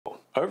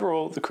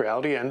Overall, the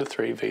Creality Ender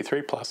 3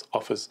 V3 Plus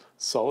offers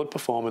solid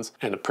performance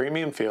and a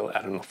premium feel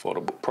at an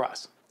affordable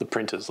price. The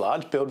printer's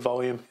large build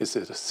volume is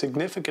a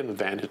significant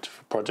advantage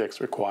for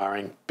projects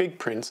requiring big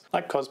prints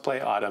like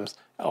cosplay items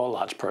or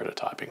large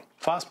prototyping.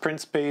 Fast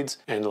print speeds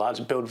and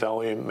large build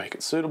volume make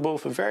it suitable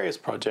for various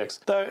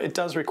projects, though it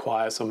does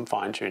require some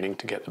fine-tuning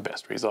to get the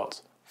best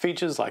results.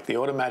 Features like the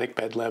automatic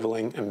bed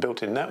leveling and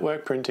built-in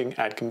network printing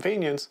add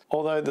convenience,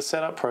 although the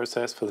setup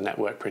process for the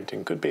network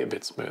printing could be a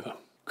bit smoother.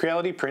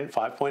 Creality Print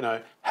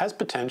 5.0 has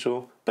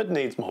potential, but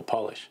needs more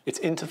polish. Its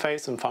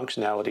interface and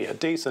functionality are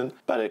decent,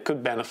 but it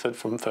could benefit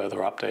from further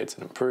updates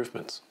and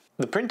improvements.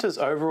 The printer's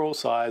overall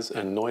size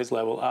and noise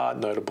level are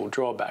notable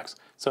drawbacks,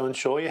 so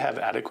ensure you have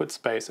adequate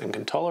space and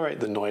can tolerate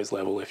the noise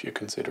level if you're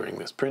considering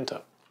this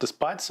printer.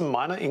 Despite some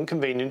minor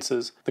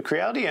inconveniences, the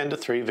Creality Ender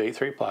 3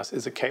 V3 Plus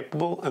is a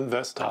capable and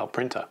versatile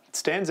printer. It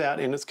stands out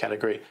in its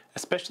category,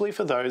 especially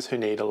for those who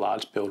need a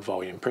large build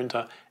volume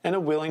printer and are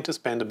willing to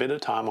spend a bit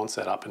of time on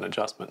setup and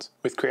adjustments.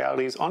 With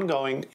Creality's ongoing